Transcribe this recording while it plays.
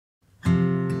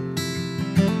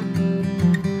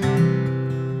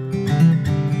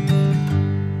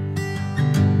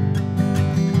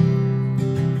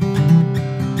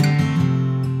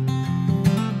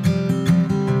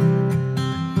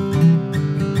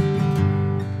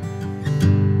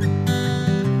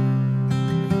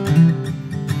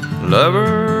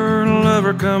Lover,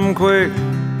 lover, come quick,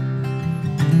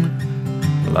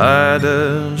 light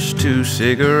us 2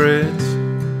 cigarettes.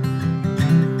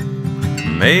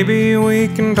 Maybe we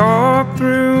can talk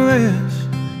through this,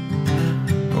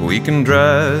 or we can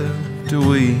drive till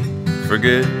we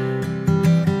forget.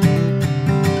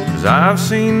 'Cause I've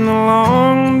seen the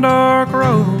long dark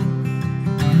road,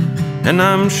 and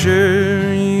I'm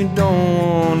sure you don't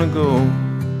wanna go.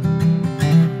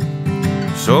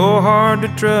 So hard to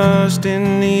trust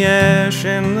in the ash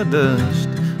and the dust,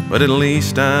 but at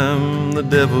least I'm the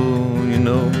devil, you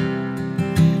know.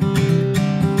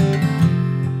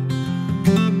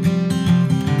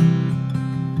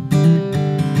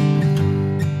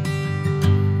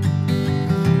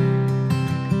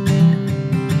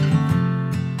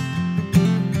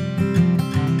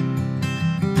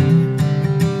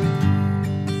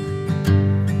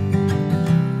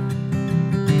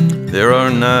 There are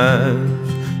knives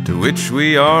to which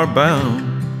we are bound,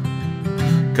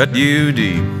 cut you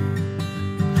deep,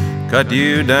 cut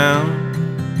you down.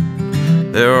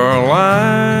 There are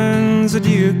lines that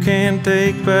you can't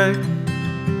take back,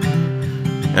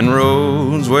 and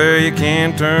roads where you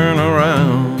can't turn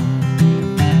around.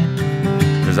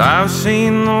 'Cause I've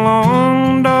seen the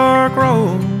long dark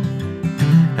road,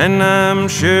 and I'm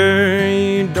sure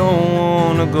you don't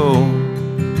wanna go.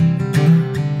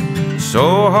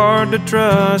 So hard to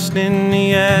trust in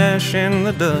the ash and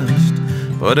the dust,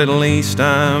 but at least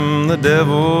I'm the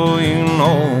devil, you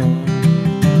know.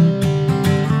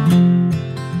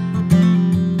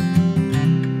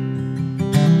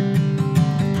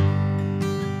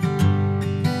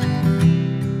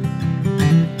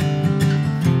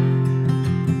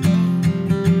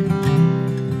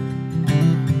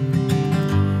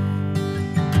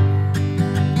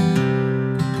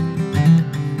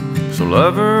 So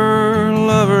lover,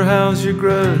 lover, how's your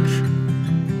grudge?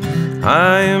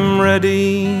 I am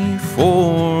ready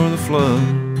for the flood.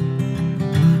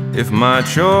 If my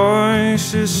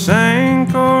choice is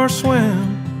sink or swim,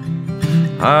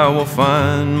 I will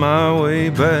find my way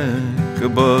back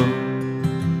above.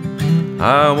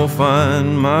 I will find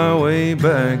my way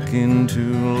back into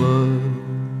love.